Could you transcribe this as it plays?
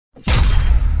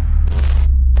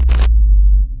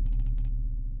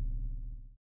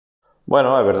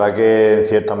Bueno, es verdad que en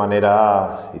cierta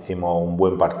manera hicimos un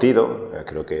buen partido.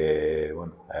 Creo que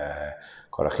bueno,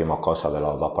 corregimos cosas de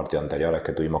los dos partidos anteriores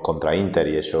que tuvimos contra Inter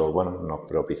y eso bueno, nos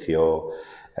propició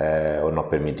o nos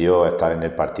permitió estar en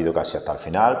el partido casi hasta el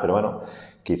final, pero bueno,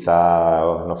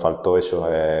 quizás nos faltó eso,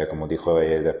 como dijo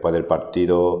después del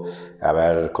partido,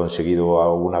 haber conseguido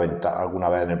alguna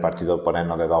vez en el partido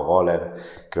ponernos de 2 goles.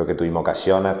 Creo que tuvimos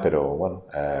ocasiones, pero bueno,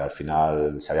 al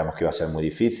final sabíamos que iba a ser muy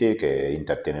difícil, que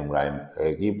Inter tiene un gran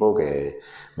equipo, que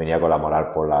venía con la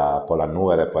moral por las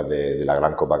nubes después de la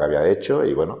gran copa que había hecho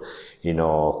y bueno, y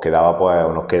nos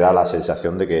queda la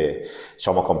sensación de que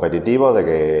somos competitivos, de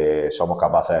que somos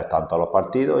capaces de estar en todos los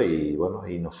partidos y bueno,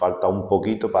 y nos falta un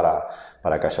poquito para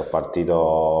que esos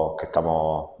partidos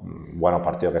buenos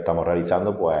partidos que estamos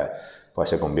realizando, pues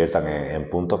se conviertan en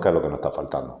puntos, que es lo que nos está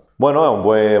faltando. Bueno,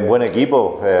 es un buen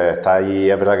equipo, está ahí,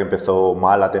 es verdad que empezó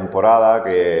mal la temporada,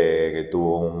 que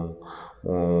tuvo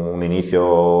un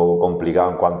inicio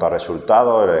complicado en cuanto a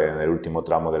resultados. En el último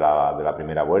tramo de la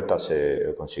primera vuelta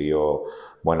se consiguió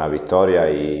buenas victorias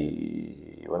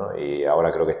y bueno, y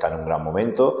ahora creo que está en un gran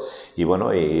momento y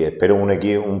bueno, y espero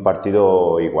un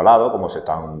partido igualado, como se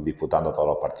están disputando todos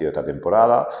los partidos de esta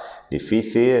temporada.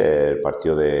 Difícil, el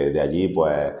partido de allí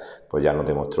pues ya nos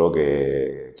demostró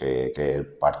que el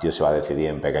partido se va a decidir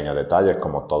en pequeños detalles,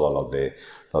 como todos los de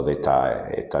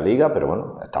esta liga, pero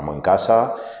bueno, estamos en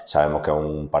casa, sabemos que es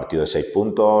un partido de 6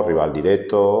 puntos, rival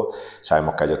directo,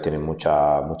 sabemos que ellos tienen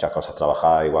muchas cosas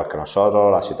trabajadas igual que nosotros,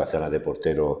 las situaciones de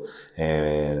portero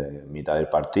en mitad del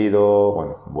partido,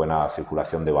 bueno, buena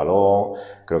circulación de balón.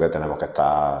 Creo que tenemos que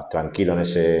estar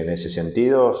tranquilos en ese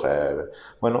sentido,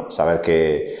 saber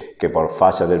que por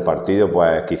fases del partido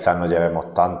pues quizás no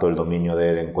llevemos tanto el dominio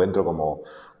del encuentro como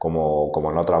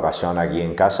en otra ocasión aquí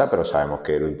en casa, pero sabemos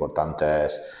que lo importante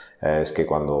es que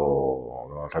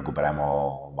cuando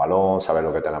recuperemos balón, saber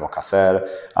lo que tenemos que hacer,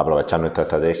 aprovechar nuestra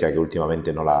estrategia que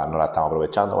últimamente no la estamos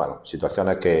aprovechando. Bueno,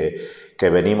 situaciones que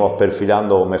venimos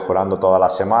perfilando o mejorando todas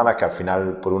las semanas, que al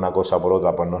final por una cosa o por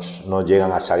otra pues no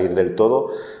llegan a salir del todo,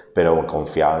 pero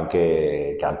confiado en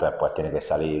que antes o después tiene que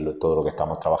salir todo lo que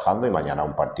estamos trabajando y mañana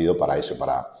un partido para eso,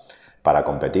 para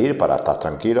competir, para estar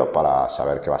tranquilos, para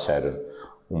saber que va a ser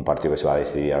un partido que se va a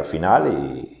decidir al final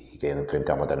y que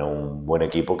enfrente vamos a tener un buen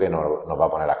equipo que nos va a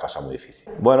poner las cosas muy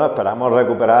difíciles. Bueno, esperamos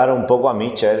recuperar un poco a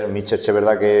Michel. Michel es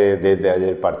verdad que desde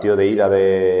el partido de ida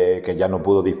que ya no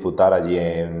pudo disputar allí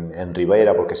en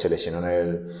Ribera porque se lesionó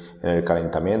en el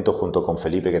calentamiento, junto con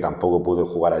Felipe, que tampoco pudo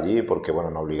jugar allí porque bueno,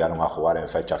 nos obligaron a jugar en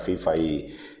fecha FIFA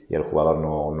y el jugador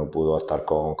no pudo estar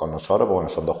con nosotros. Pues bueno,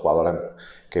 son dos jugadores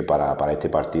que para este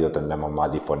partido tendremos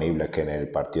más disponibles que en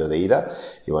el partido de ida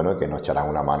y bueno, que nos echarán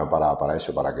una mano para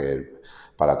eso,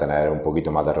 para tener un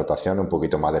poquito más de rotación, un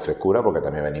poquito más de frescura, porque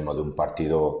también venimos de un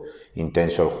partido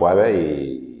intenso el jueves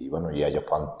y bueno, y ellos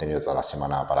han tenido toda la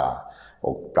semana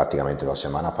o prácticamente 2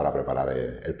 semanas para preparar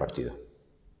el partido.